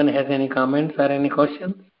anyone has any comments or any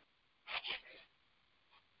questions?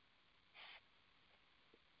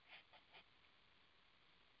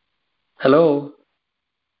 Hello.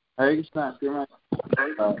 Hare Krishna. Yeah.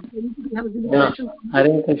 Hare Krishna.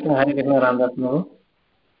 Hare Krishna. Ramdas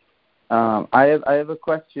Prabhu. I have a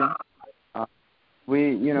question.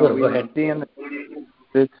 We see in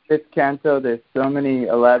this fifth canto, there's so many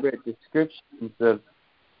elaborate descriptions of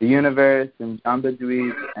the universe and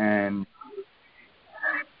Jambudvip, and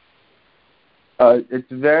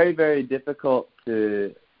it's very, very difficult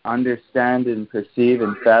to understand and perceive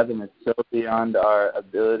and fathom. It's so beyond our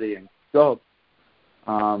ability and scope.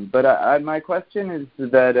 But my question is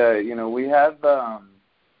that we have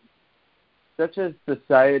such a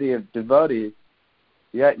society of devotees,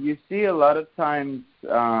 yet you see a lot of times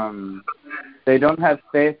they don't have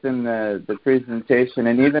faith in the presentation.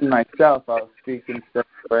 And even myself, I'll speak instead of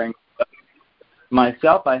wearing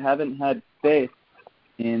myself, I haven't had faith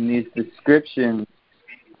in these descriptions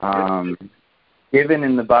given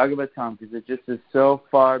in the Bhagavatam, because it just is so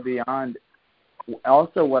far beyond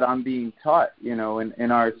also what I'm being taught, in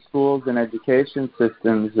our schools and education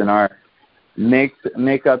systems and our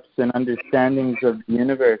makeups and understandings of the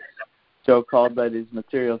universe, so-called by these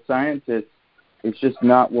material scientists. It's just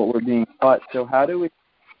not what we're being taught. So how do we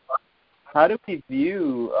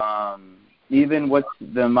view even what's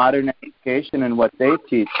the modern education and what they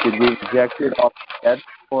teach? Should we reject it altogether,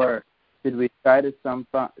 or should we try to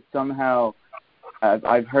somehow?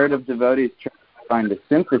 I've heard of devotees trying to find a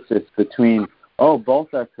synthesis between both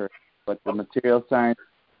are correct, what the material science is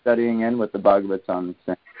studying and what the Bhagavatam is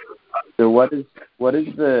saying. So what is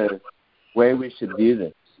the way we should view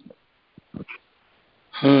this?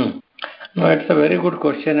 No, it's a very good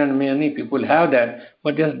question, and many people have that.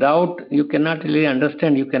 But just doubt, you cannot really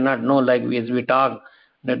understand, you cannot know, as we talk,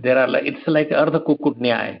 that there are, it's like Ardha Kukut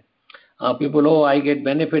Nyaya. People, I get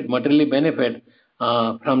benefit, materially benefit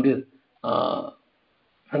from this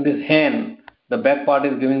hen. The back part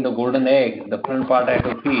is giving the golden egg, the front part I have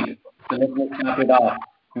to feed. So let me chop it off.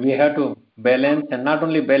 We have to balance, and not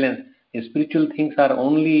only balance, spiritual things are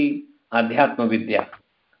only Adhyatma Vidya.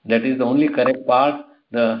 That is the only correct part.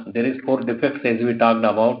 There is 4 defects as we talked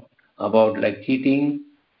about like cheating,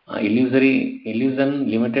 illusion,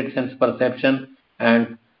 limited sense perception,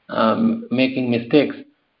 and making mistakes.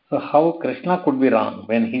 So how Krishna could be wrong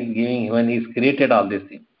when he's created all these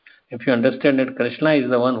things? If you understand that Krishna is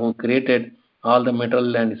the one who created all the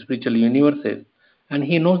material and spiritual universes, and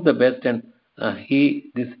he knows the best, and these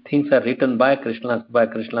things are written by Krishna's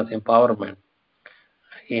empowerment.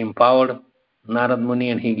 He empowered Narad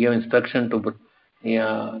Muni, and he gave instruction to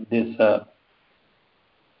this.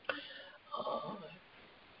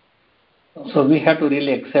 So we have to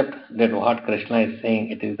really accept that what Krishna is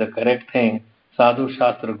saying, it is the correct thing. Sadhu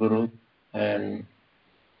Shastra Guru, and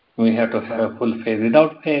we have to have full faith.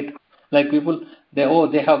 Without faith, like people, they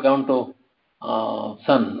have gone to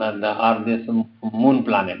sun and or this moon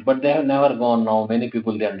planet, but they have never gone. Now many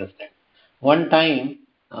people they understand. One time,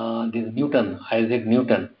 this Isaac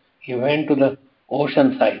Newton, he went to the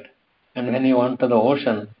ocean side, and when he went to the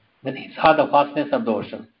ocean, then he saw the vastness of the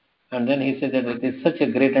ocean, and then he said that it is such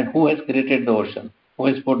a great, and who has created the ocean? Who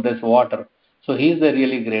has put this water? So he is the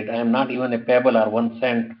really great. I am not even a pebble or one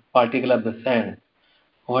sand particle of the sand.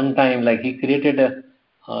 One time, like he created a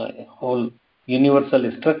whole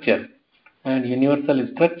universal structure, and universal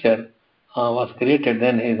structure was created.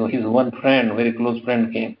 Then his one friend, very close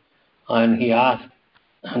friend, came, and he asked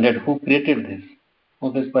that who created this?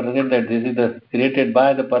 Who this person that this is created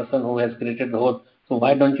by the person who has created the whole. So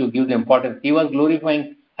why don't you give the importance? He was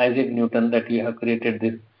glorifying Isaac Newton that you have created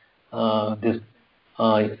this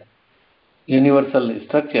universal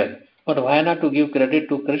structure. But why not to give credit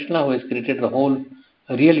to Krishna who has created the whole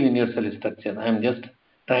real universal structure? I am just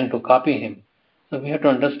trying to copy him. So we have to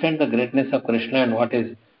understand the greatness of Krishna and what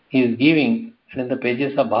is he is giving. And in the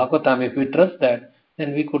pages of Bhagavatam, if we trust that,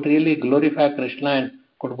 then we could really glorify Krishna and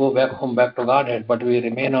could go back home, back to Godhead. But we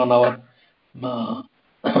remain on our uh,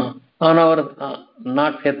 on our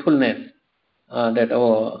not faithfulness,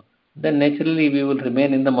 then naturally we will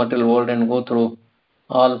remain in the material world and go through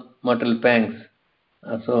all material pangs.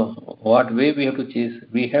 So what way we have to choose?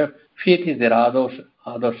 We have faith is there, ado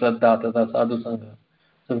shraddha tata sadhu sangha.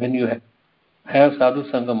 So when you have sadhu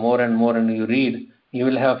sangha more and more and you read, you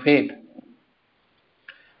will have faith.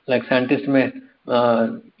 Like scientists may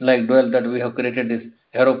like dwell that we have created this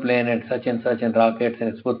aeroplane and such and rockets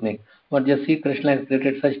and Sputnik. But just see, Krishna has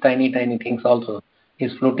created such tiny, tiny things also.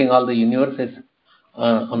 He's floating all the universes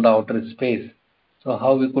on the outer space. So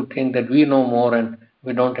how we could think that we know more and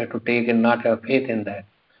we don't have to take and not have faith in that.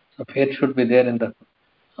 So faith should be there in the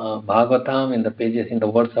Bhagavatam, in the pages, in the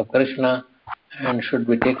words of Krishna, and should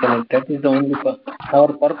be taken. That is the only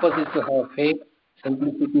our purpose is to have faith,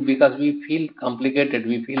 simplicity, because we feel complicated.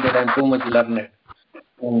 We feel that I'm too much learned,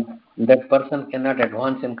 and that person cannot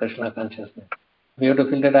advance in Krishna consciousness. We have to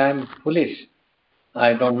feel that I am foolish.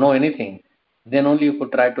 I don't know anything. Then only you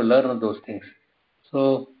could try to learn those things.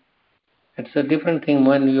 So it's a different thing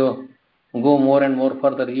when you go more and more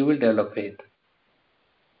further. You will develop faith.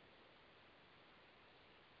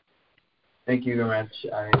 Thank you very much.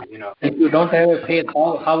 If you don't have a faith,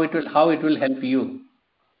 how it will help you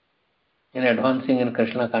in advancing in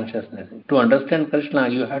Krishna consciousness? To understand Krishna,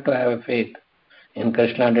 you have to have a faith in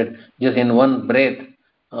Krishna that just in one breath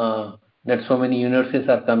that so many universes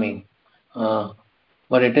are coming.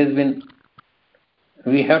 But it has been,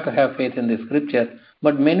 we have to have faith in the scripture.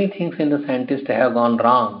 But many things in the scientists have gone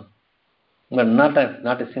wrong, but not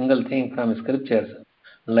a single thing from scriptures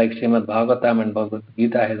like Srimad Bhagavatam and Bhagavad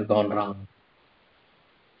Gita has gone wrong.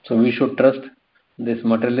 So we should trust this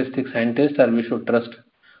materialistic scientist, or we should trust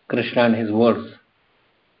Krishna and his words.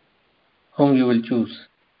 Whom you will choose?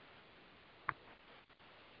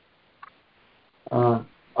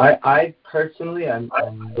 I personally, I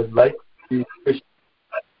would like to be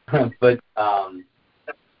Christian, but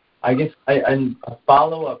I guess a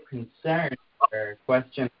follow-up concern or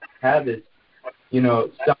question I have is,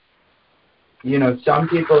 some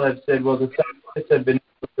people have said, well, the scientists have been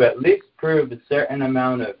able to at least prove a certain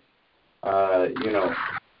amount of,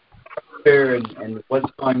 fear and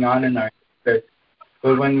what's going on in our universe.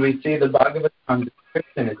 But when we see the Bhagavatam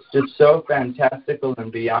description, it's just so fantastical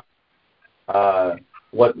and beyond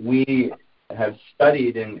what we have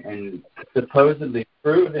studied and supposedly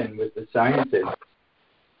proven with the scientists,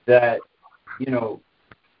 that,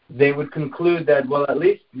 they would conclude that, well, at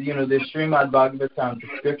least, the Srimad Bhagavatam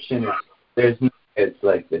description it's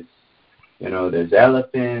like this, there's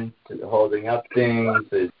elephants holding up things,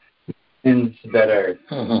 there's things that are,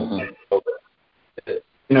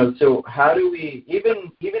 so how do we,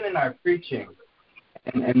 even in our preaching,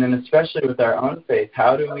 and then especially with our own faith,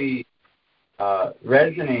 how do we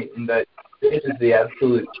resonate in that this is the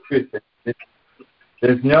absolute truth?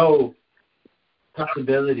 There's no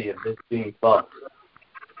possibility of this being false.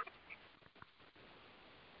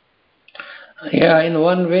 Yeah, in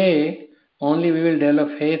one way, only we will develop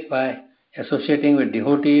faith by associating with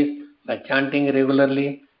devotees, by chanting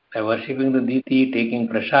regularly, by worshipping the deity, taking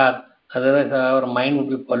prasad. Otherwise, our mind would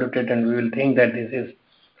be polluted and we will think that this is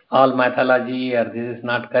all mythology or this is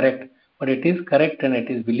not correct. But it is correct and it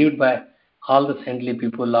is believed by all the saintly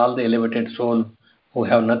people, all the elevated souls who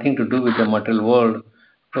have nothing to do with the material world.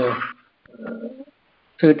 So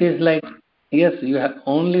it is like, yes, you have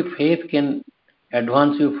only faith can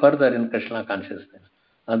advance you further in Krishna consciousness.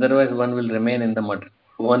 Otherwise, one will remain in the mud.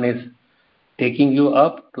 One is taking you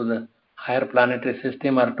up to the higher planetary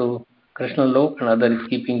system or to Krishna Lok, and other is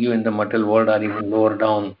keeping you in the material world or even lower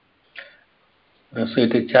down. So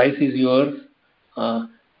the choice is yours,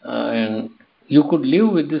 and you could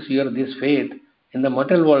live with this faith in the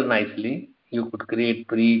material world nicely. You could create,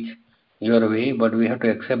 preach your way, but we have to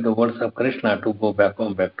accept the words of Krishna to go back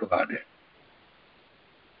home, back to Godhead.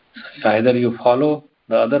 So either you follow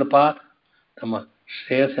the other path, the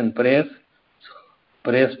shreyas and prayers. So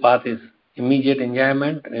prayers path is immediate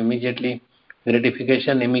enjoyment, immediately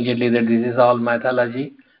gratification, immediately that this is all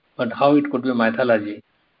mythology. But how it could be mythology?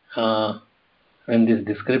 When these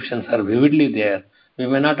descriptions are vividly there, we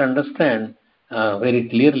may not understand very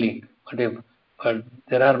clearly, but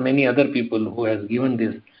there are many other people who has given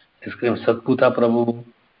this description, Satputa Prabhu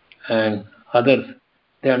and others.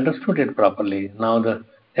 They understood it properly. Now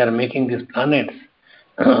they are making these planets,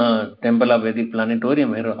 Temple of Vedic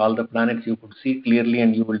Planetarium, where all the planets you could see clearly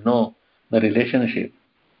and you will know the relationship,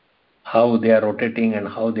 how they are rotating and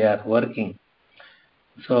how they are working.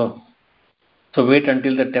 So wait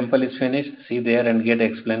until the temple is finished, see there and get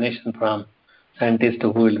explanation from scientists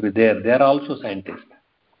who will be there. They are also scientists.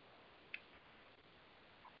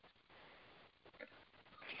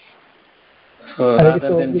 So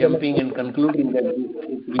rather than jumping and concluding that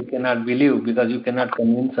we cannot believe because you cannot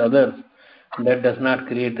convince others, that does not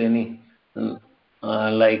create any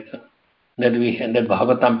like that that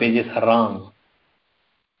Bhagavatam pages are wrong.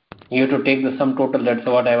 You have to take the sum total. That's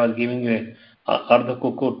what I was giving you Ardha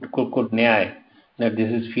Kukut Nyay, that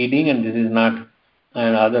this is feeding and this is not,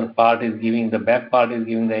 and other part is giving, the back part is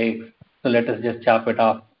giving the eggs. So let us just chop it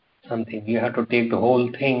off something. You have to take the whole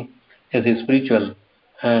thing as a spiritual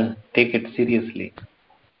and take it seriously.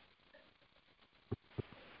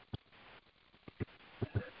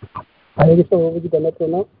 I guess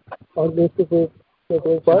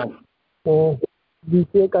we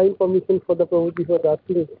take information for the Prabhuji for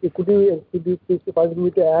asking. Could you please permit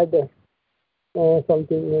me to add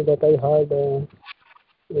something that I heard?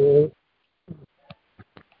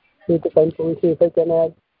 Take information if I can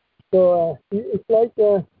add. So it's like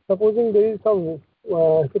supposing there is some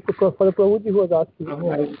for the Prabhuji who was asking.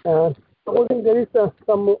 Supposing there is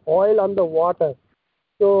some oil on the water.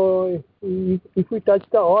 So if we touch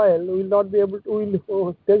the oil, we will not be able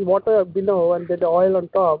to. There's water below and there's the oil on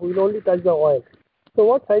top. We will only touch the oil. So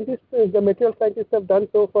what scientists, the material scientists have done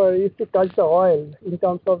so far is to touch the oil in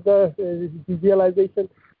terms of the visualization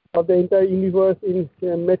of the entire universe in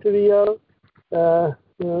material,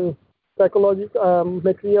 psychological,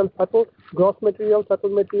 material, subtle, gross material,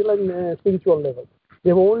 subtle material, and spiritual level.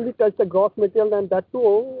 They've only touched the gross material, and that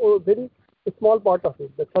too very small part of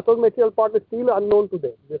it. The subtle material part is still unknown to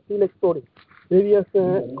them. They're still exploring various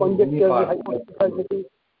conjectures, hypotheses.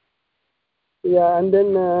 Yeah, and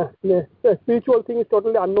then the spiritual thing is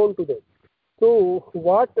totally unknown to them. So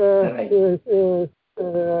what Sukta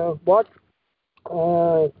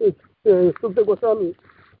Goswami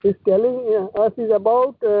is telling us is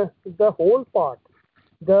about the whole part,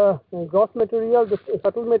 the gross material, the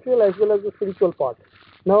subtle material, as well as the spiritual part.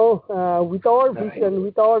 Now, with our vision,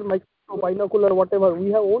 with our binocular, whatever,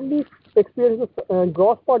 we have only experienced the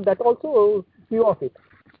gross part, that also few of it.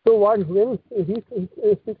 So when he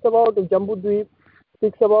speaks about Jambudvip,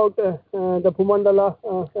 speaks about the Bhumandala,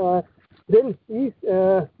 then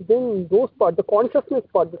those part, the consciousness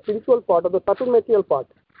part, the spiritual part, or the subtle material part,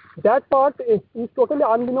 that part is totally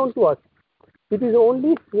unbeknown to us. It is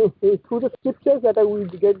only through the scriptures that we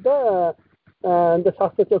get the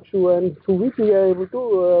Shastra Chakshu, and through which we are able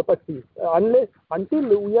to perceive.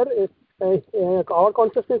 Until we are our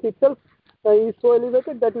consciousness itself is so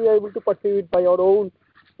elevated that we are able to perceive it by our own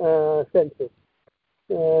senses.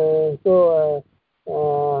 Yeah,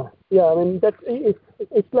 I mean that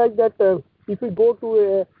it's like that. If we go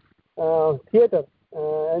to a theater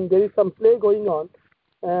and there is some play going on,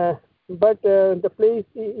 but the play,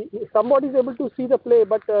 somebody is able to see the play,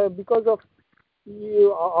 but because of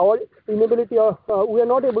our inability, we are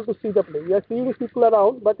not able to see the play. We are seeing people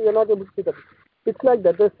around, but we are not able to see the play. It's like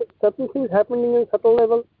that. There's certain things happening in subtle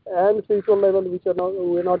level and spiritual level which we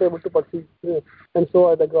are not able to perceive, and so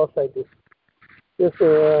are the gross scientists. Yes,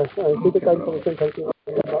 information. Thank you,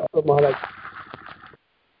 Maharaj.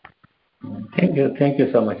 Thank you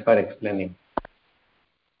so much for explaining.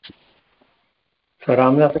 So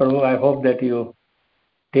Ramdas Prabhu, I hope that you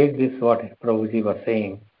take this what Prabhuji was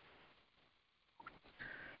saying.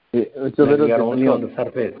 It's a little we are only on the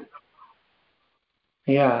surface.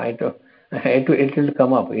 Yeah, it will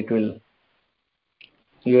come up. You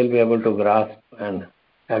will be able to grasp and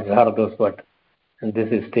absorb those, but in this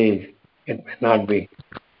stage it may not be.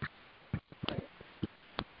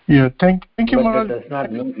 Yeah, thank you, Maharaj. That does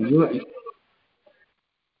not mean you.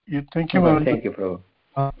 Yeah, thank you, Maharaj. Thank you, Prabhu.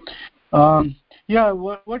 Yeah,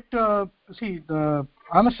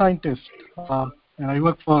 I'm a scientist, and I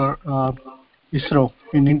work for ISRO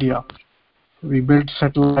in India. We build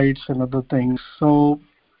satellites and other things. So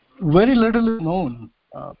very little is known.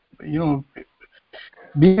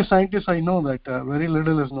 Being a scientist, I know that very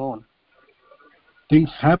little is known. Things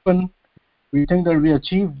happen. We think that we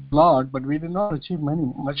achieved a lot, but we did not achieve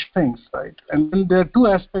much things, right? And then there are two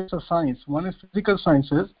aspects of science. One is physical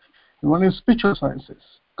sciences, and one is spiritual sciences.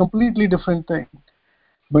 Completely different thing.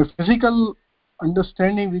 By physical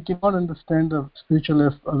understanding, we cannot understand the spiritual,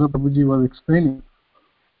 as Azhar Prabhuji was explaining.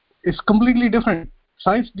 It's completely different.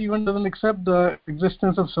 Science even doesn't accept the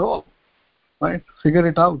existence of soul, right? Figure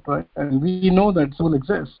it out, right? And we know that soul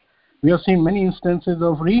exists. We have seen many instances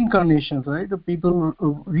of reincarnations, right? The people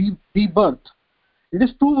rebirth. It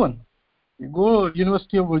is proven. You go to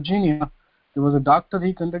University of Virginia, there was a doctor,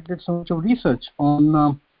 he conducted so much of research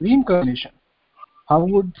on reincarnation. How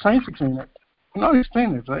would science explain it? Cannot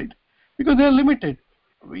explain it, right? Because they are limited.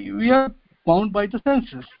 We are bound by the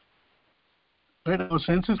senses. Right? Our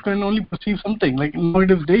senses can only perceive something. Like now it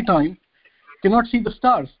is daytime, cannot see the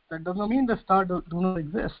stars. That does not mean the stars do not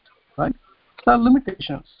exist, right? There are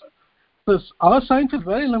limitations. Because our science is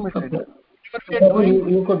very limited.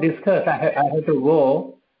 You could discuss. I have to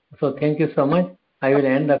go. So thank you so much. I will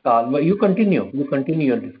end the call. But you continue. You continue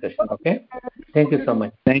your discussion. Okay. Thank you so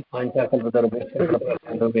much. Thank This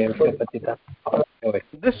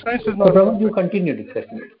This science is not. So you continue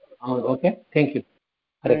discussion. Okay. Thank you.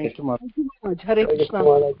 Hare Thank Krishna. you, Maharaj. Hare Krishna.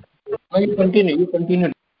 No, you continue. You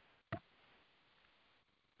continue.